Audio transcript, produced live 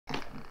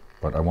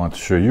But I want to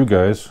show you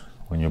guys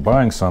when you're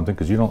buying something,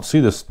 because you don't see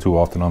this too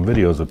often on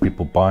videos of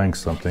people buying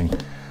something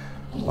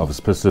of a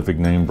specific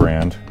name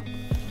brand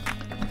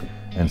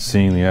and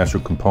seeing the actual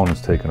components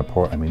taken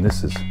apart. I mean,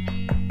 that's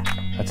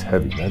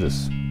heavy.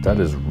 That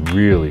is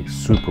really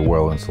super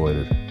well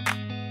insulated.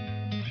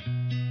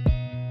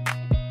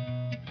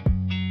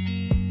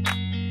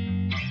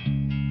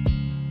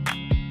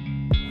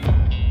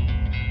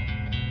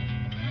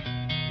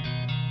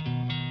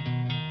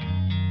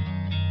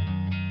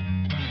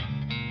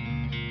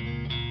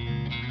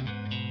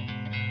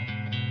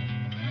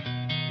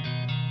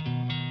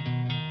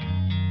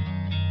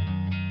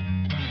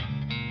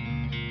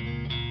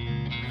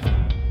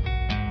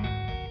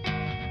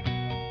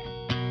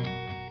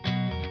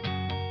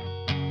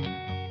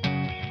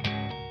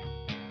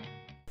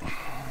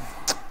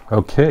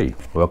 Okay,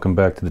 welcome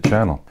back to the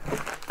channel.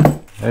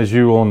 As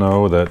you all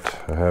know,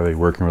 that I have a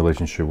working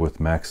relationship with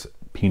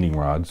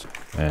maxpeedingrods,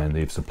 and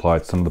they've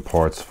supplied some of the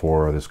parts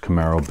for this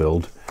Camaro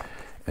build,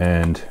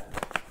 and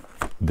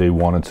they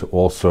wanted to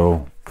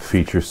also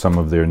feature some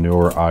of their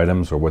newer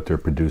items or what they're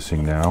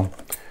producing now.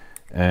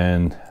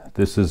 And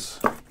this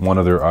is one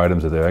of their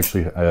items that they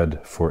actually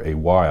had for a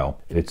while.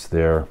 It's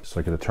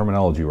like the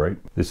terminology, right?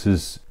 This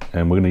is,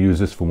 and we're going to use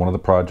this for one of the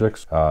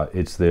projects.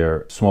 It's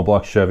their small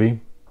block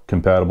Chevy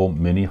compatible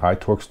mini high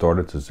torque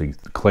starter. It's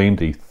claimed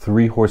a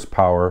 3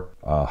 horsepower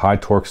high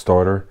torque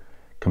starter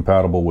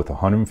compatible with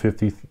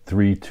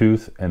 153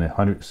 tooth and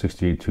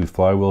 168 tooth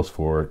flywheels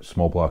for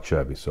small block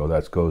Chevy. So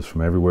that goes from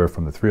everywhere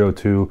from the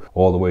 302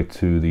 all the way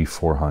to the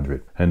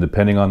 400. And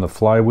depending on the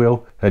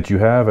flywheel that you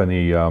have and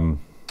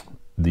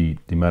the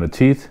amount of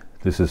teeth,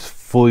 this is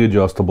fully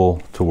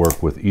adjustable to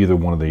work with either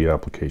one of the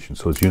applications.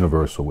 So it's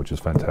universal, which is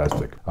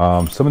fantastic.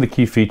 Some of the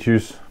key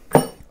features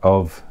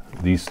of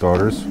these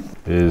starters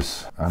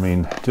is, I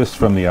mean, just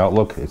from the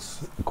outlook,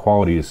 the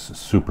quality is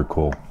super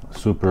cool,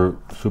 super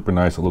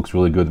nice. It looks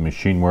really good. The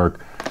machine work,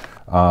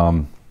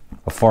 a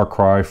far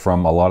cry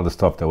from a lot of the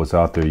stuff that was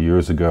out there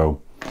years ago.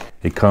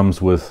 It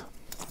comes with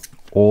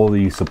all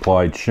the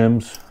supplied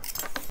shims.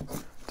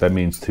 That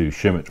means to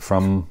shim it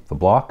from the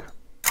block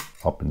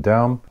up and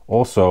down.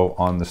 Also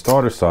on the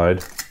starter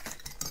side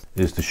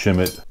is to shim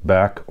it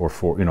back or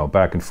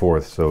back and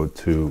forth, so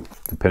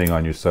depending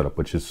on your setup,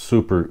 which is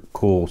super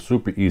cool,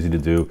 super easy to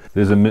do.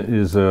 There's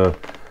a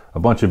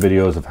bunch of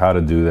videos of how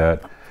to do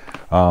that,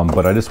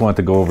 but I just wanted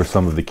to go over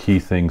some of the key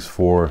things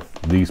for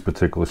these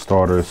particular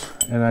starters,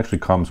 and it actually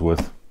comes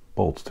with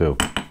bolts too.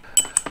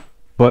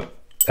 But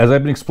as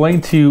I've been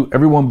explaining to you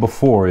everyone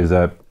before, is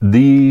that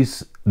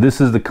this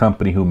is the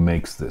company who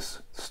makes this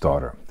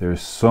starter.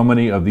 There's so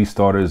many of these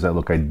starters that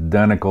look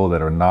identical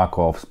that are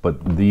knockoffs,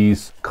 but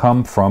these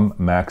come from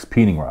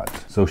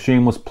maxpeedingrods. So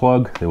shameless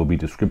plug, there will be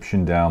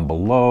description down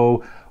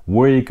below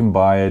where you can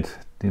buy it.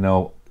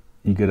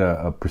 You get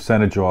a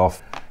percentage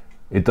off.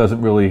 It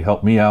doesn't really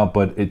help me out,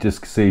 but it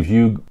just saves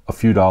you a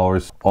few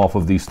dollars off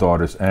of these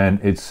starters, and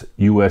it's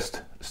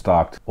US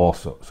stocked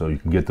also, so you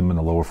can get them in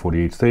the lower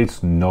 48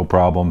 states, no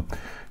problem.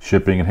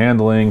 Shipping and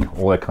handling,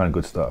 all that kind of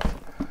good stuff.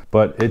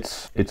 But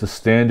it's a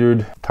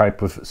standard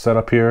type of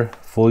setup here,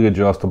 fully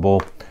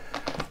adjustable.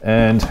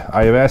 And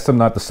I have asked them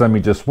not to send me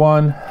just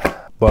one,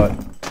 but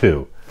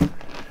 2.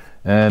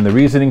 And the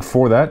reasoning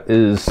for that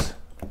is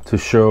to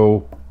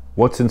show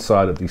what's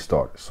inside of these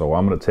starters. So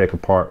I'm going to take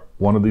apart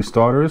one of these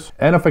starters,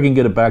 and if I can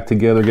get it back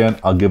together again,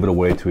 I'll give it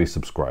away to a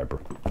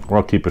subscriber, or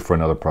I'll keep it for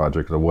another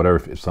project or whatever,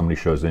 if somebody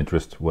shows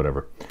interest,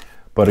 whatever.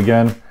 But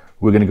again,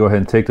 we're going to go ahead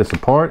and take this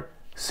apart,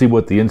 see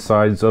what the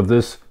insides of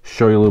this,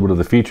 show you a little bit of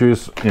the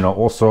features.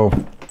 Also,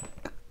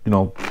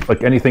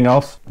 like anything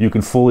else, you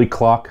can fully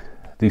clock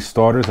these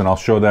starters, and I'll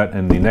show that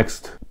in the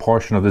next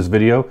portion of this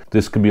video.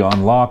 This can be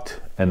unlocked,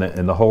 and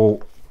the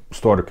whole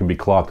starter can be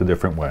clocked a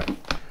different way.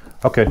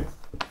 Okay,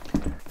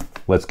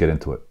 let's get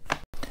into it.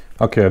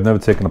 Okay, I've never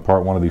taken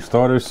apart one of these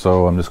starters,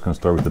 so I'm just going to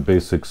start with the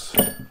basics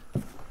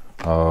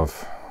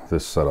of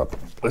this setup.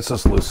 Let's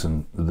just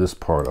loosen this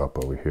part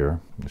up over here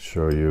and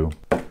show you.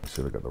 Let's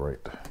see if I got the right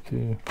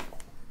key.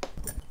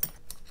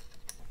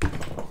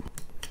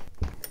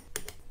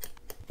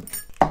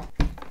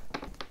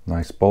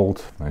 Nice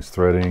bolt, nice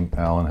threading,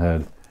 Allen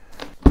head.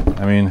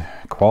 I mean,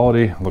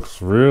 quality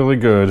looks really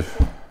good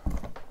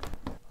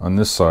on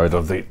this side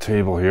of the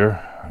table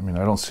here. I mean,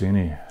 I don't see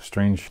any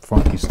strange,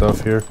 funky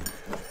stuff here.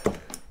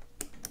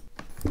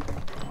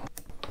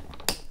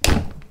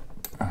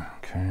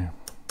 Okay.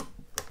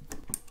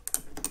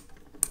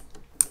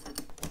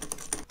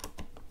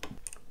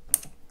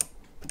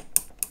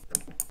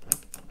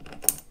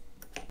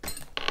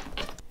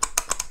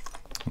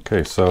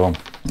 Okay, so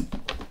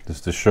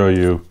just to show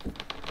you,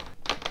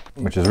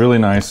 which is really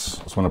nice,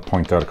 I just want to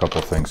point out a couple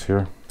of things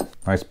here.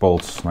 Nice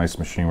bolts, nice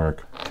machine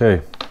work.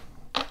 Okay,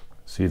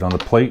 see it on the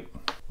plate,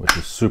 which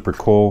is super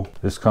cool.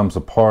 This comes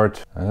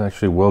apart. It's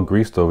actually well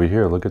greased over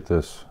here. Look at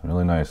this,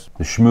 really nice.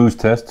 The schmooze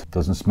test,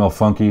 doesn't smell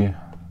funky.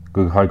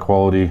 Good high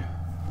quality,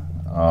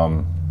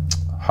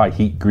 high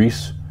heat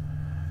grease.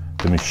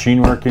 The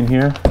machine work in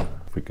here,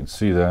 if we can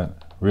see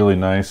that, really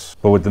nice.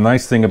 But what the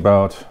nice thing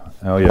about,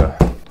 oh yeah,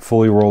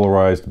 fully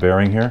rollerized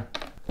bearing here.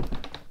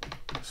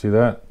 See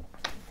that?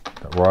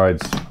 That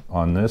rides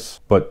on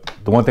this. But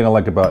the one thing I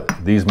like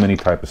about these mini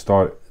type of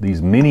starters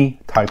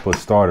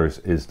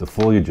is the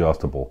fully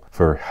adjustable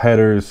for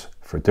headers,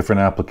 for different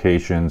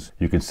applications.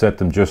 You can set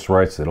them just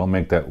right so they don't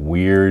make that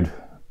weird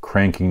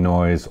cranking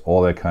noise,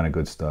 all that kind of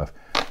good stuff.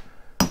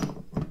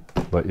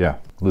 But yeah,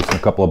 loosen a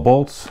couple of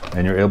bolts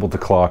and you're able to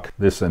clock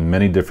this in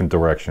many different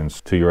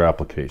directions to your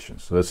application.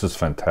 So this is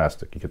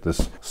fantastic. You get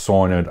this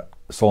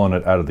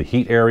solenoid out of the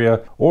heat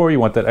area, or you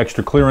want that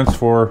extra clearance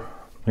for,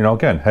 you know,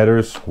 again,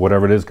 headers,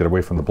 whatever it is, get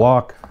away from the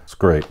block. It's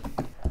great.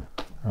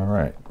 All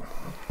right.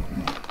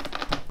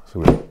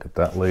 So we get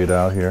that laid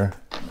out here.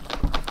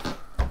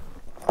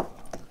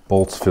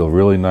 Bolts feel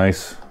really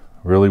nice,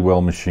 really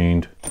well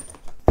machined,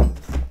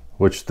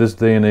 which this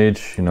day and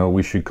age, you know,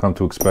 we should come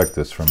to expect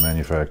this from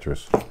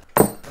manufacturers.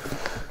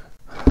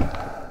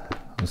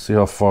 Let's see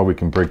how far we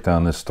can break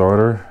down this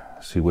starter,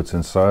 see what's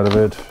inside of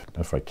it.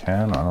 If I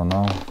can, I don't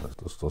know.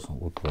 This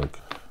doesn't look like.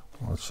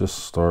 Let's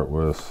just start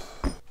with,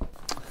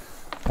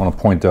 I want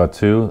to point out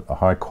too, a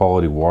high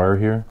quality wire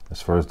here,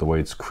 as far as the way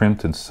it's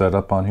crimped and set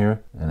up on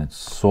here. And it's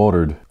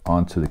soldered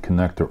onto the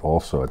connector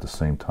also at the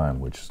same time,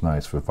 which is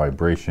nice for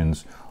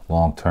vibrations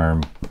long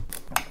term.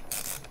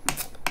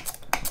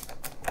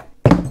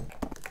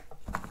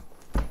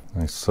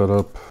 Nice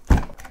setup.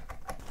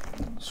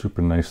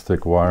 Super nice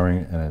thick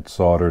wiring, and it's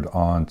soldered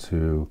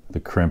onto the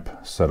crimp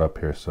setup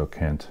here so it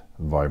can't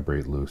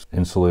vibrate loose.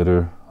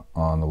 Insulator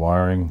on the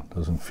wiring,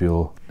 doesn't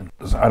feel,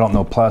 I don't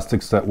know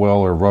plastics that well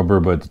or rubber,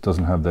 but it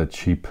doesn't have that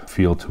cheap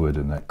feel to it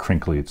and that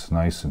crinkly. It's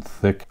nice and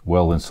thick,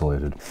 well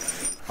insulated.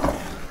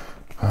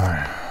 All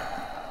right,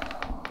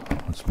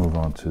 let's move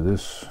on to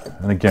this.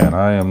 And again,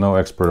 I am no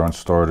expert on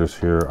starters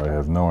here. I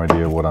have no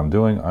idea what I'm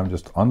doing. I'm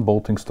just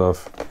unbolting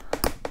stuff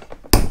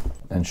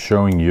and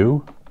showing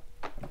you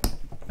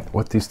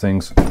what these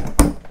things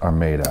are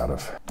made out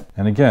of.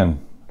 And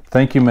again,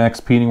 thank you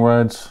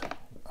maxpeedingrods.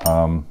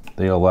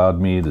 They allowed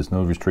me, there's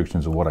no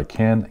restrictions of what I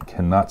can and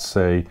cannot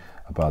say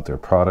about their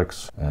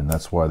products, and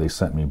that's why they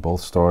sent me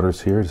both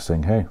starters here,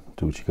 saying, hey,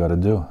 do what you got to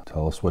do,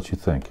 tell us what you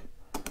think.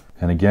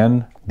 And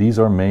again, these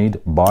are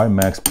made by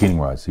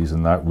maxpeedingrods. These are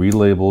not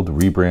relabeled,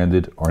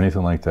 rebranded, or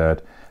anything like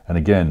that. And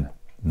again,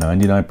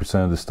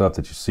 99% of the stuff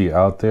that you see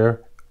out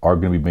there are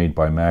going to be made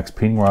by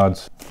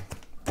maxpeedingrods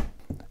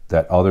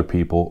that other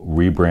people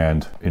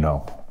rebrand. You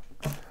know,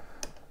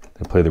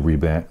 they play the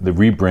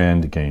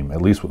rebrand game.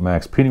 At least with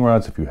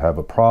maxpeedingrods, if you have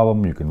a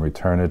problem, you can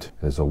return it.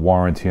 There's a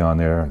warranty on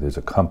there. There's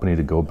a company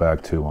to go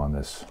back to on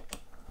this.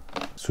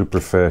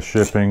 Super fast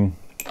shipping.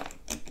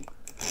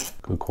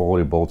 Good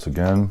quality bolts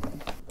again.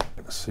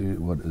 Let's see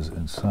what is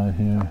inside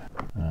here.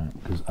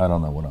 Because I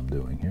don't know what I'm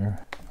doing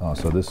here. Oh,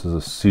 so this is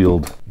a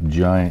sealed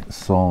giant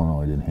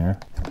solenoid in here.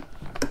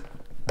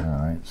 All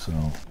right, so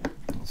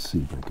let's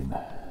see if I can.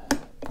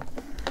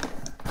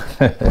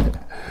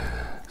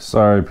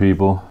 Sorry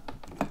people,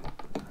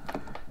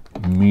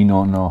 me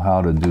don't know how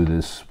to do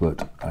this,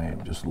 but I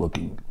am just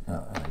looking.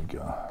 There you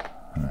go. All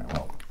right,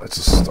 well, let's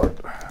just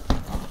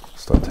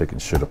start taking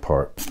shit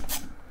apart.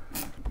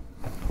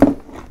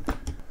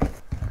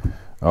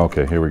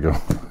 Okay, here we go.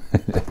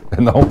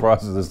 And the whole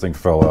process, this thing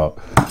fell out.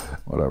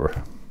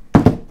 Whatever.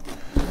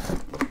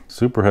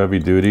 Super heavy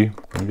duty.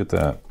 Look at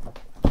that.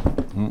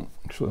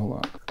 Actually, hold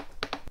on.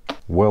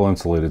 Well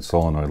insulated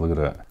solenoid. Look at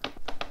that.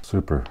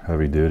 Super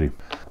heavy duty.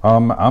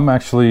 I'm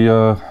actually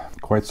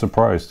quite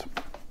surprised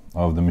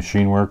of the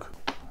machine work,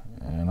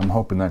 and I'm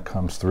hoping that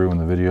comes through in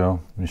the video.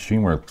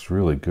 Machine work's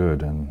really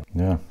good, and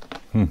yeah,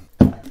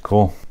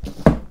 cool.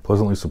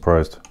 Pleasantly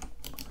surprised.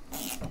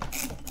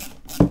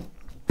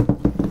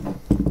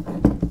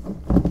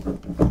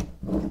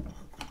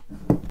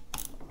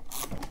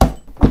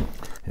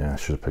 Yeah, I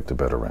should have picked a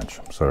better wrench.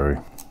 I'm sorry.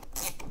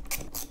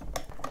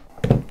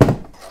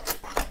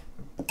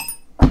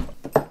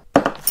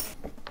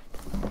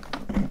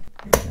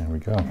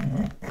 Go.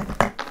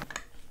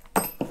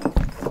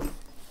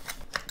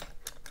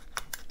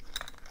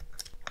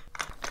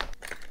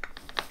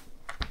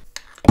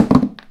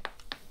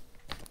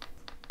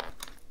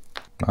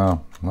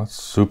 Wow, that's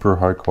super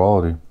high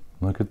quality.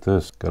 Look at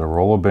this. Got a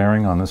roller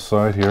bearing on this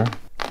side here.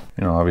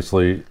 You know,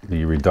 obviously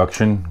the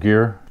reduction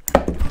gear.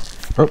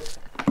 Oh.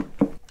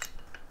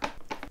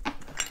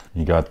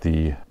 You got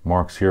the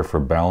marks here for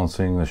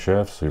balancing the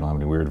shaft so you don't have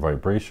any weird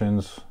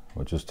vibrations,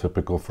 which is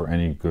typical for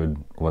any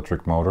good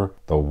electric motor.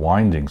 The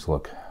windings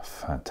look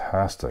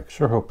fantastic.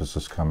 Sure hope this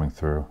is coming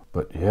through.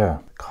 But yeah,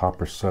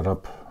 copper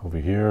setup over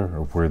here,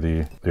 or where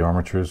the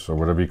armatures, or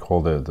whatever you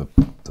call the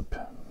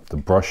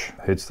brush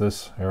hits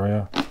this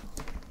area.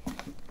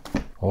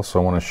 Also,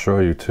 I want to show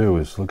you too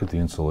is look at the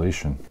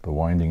insulation, the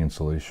winding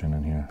insulation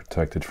in here,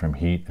 protected from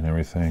heat and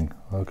everything.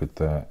 Look at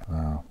that.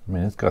 Wow. I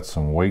mean, it's got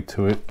some weight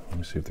to it. Let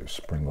me see if they're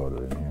spring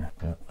loaded in here.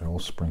 Yeah, they're all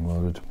spring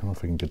loaded. I don't know if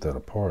I can get that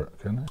apart.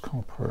 Can I come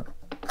apart?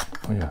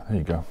 Oh yeah, there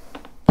you go.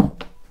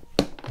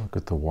 Look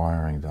at the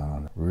wiring down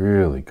on it.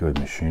 Really good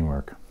machine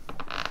work.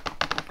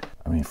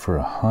 I mean, for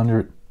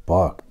 $100,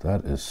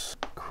 that is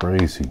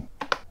crazy.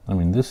 I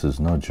mean, this is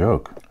no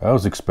joke. I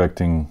was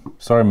expecting,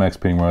 sorry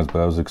maxpeedingrods,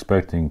 but I was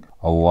expecting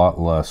a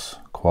lot less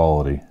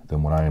quality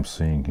than what I am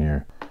seeing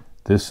here.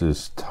 This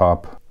is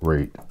top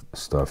rate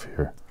stuff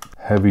here.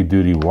 Heavy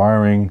duty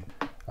wiring.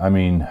 I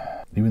mean,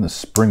 even the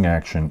spring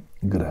action,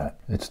 look at that.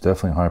 It's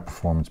definitely a high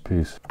performance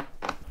piece.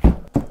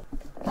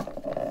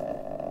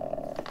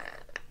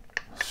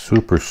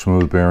 Super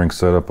smooth bearing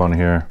setup on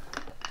here.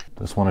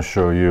 Just want to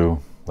show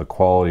you the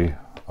quality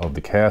of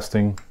the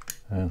casting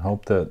and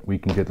hope that we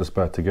can get this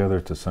back together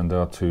to send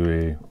out to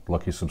a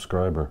lucky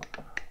subscriber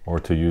or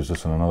to use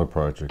this in another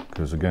project,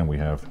 because again, we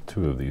have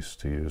 2 of these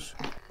to use.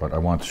 But I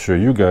want to show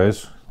you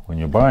guys, when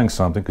you're buying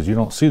something, because you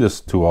don't see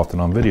this too often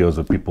on videos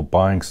of people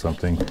buying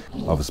something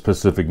of a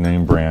specific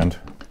name brand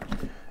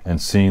and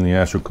seeing the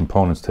actual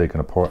components taken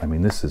apart. I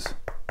mean, that's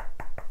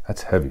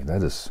heavy.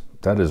 That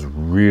is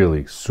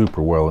really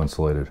super well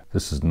insulated.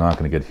 This is not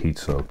going to get heat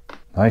soaked.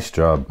 Nice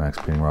job, Max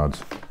Peeling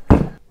Rods.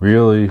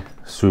 Really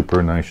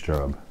super nice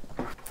job.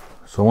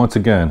 So once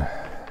again,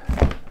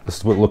 this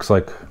is what it looks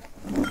like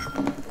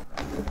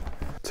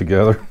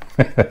together,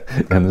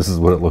 and this is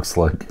what it looks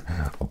like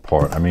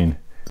apart. I mean,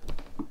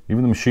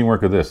 even the machine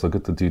work of this, look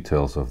at the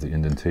details of the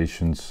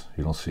indentations.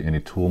 You don't see any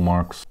tool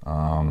marks.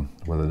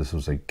 Whether this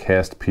was a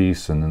cast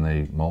piece and then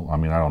they mold, I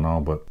mean, I don't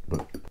know, but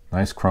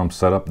nice chrome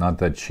setup, not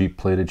that cheap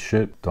plated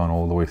shit, done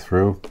all the way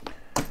through.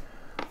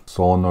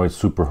 Solenoid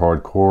super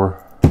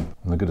hardcore.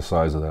 Look at the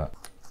size of that.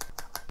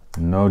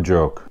 No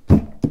joke.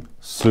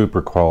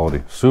 Super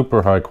quality,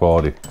 super high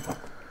quality.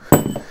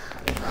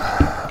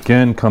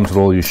 Again, comes with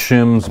all your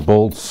shims,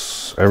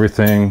 bolts,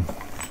 everything.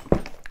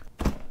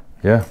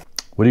 Yeah,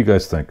 what do you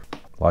guys think?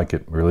 Like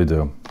it, really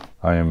do.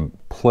 I am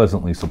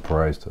pleasantly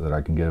surprised that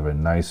I can give a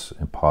nice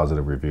and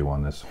positive review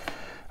on this.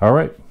 All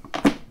right,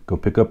 go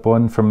pick up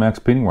one from Max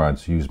Peeling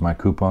Rods. Use my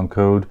coupon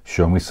code,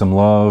 show me some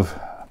love,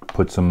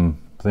 put some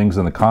things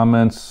in the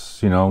comments.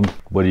 You know,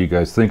 what do you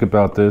guys think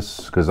about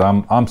this? Because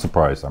I'm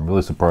surprised. I'm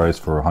really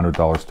surprised. For a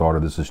 $100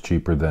 starter, this is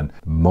cheaper than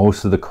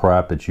most of the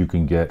crap that you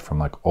can get from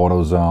like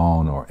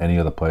AutoZone or any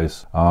other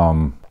place.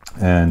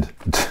 And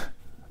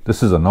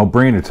this is a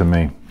no-brainer to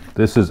me.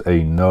 This is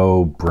a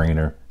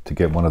no-brainer to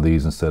get one of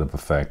these instead of a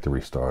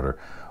factory starter,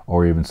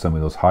 or even some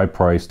of those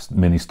high-priced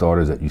mini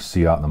starters that you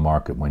see out in the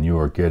market when you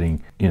are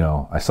getting, you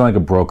know, I sound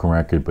like a broken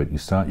record, but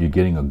you're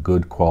getting a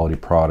good quality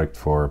product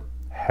for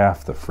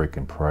half the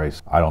freaking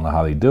price. I don't know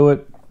how they do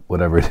it,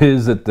 whatever it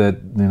is that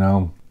you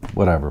know,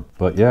 whatever.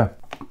 But yeah,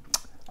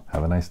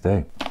 have a nice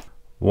day.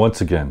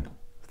 Once again,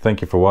 thank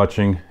you for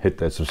watching. Hit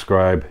that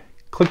subscribe,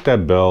 click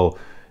that bell.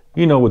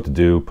 You know what to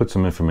do. Put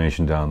some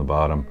information down the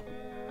bottom.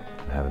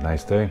 Have a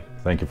nice day.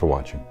 Thank you for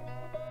watching.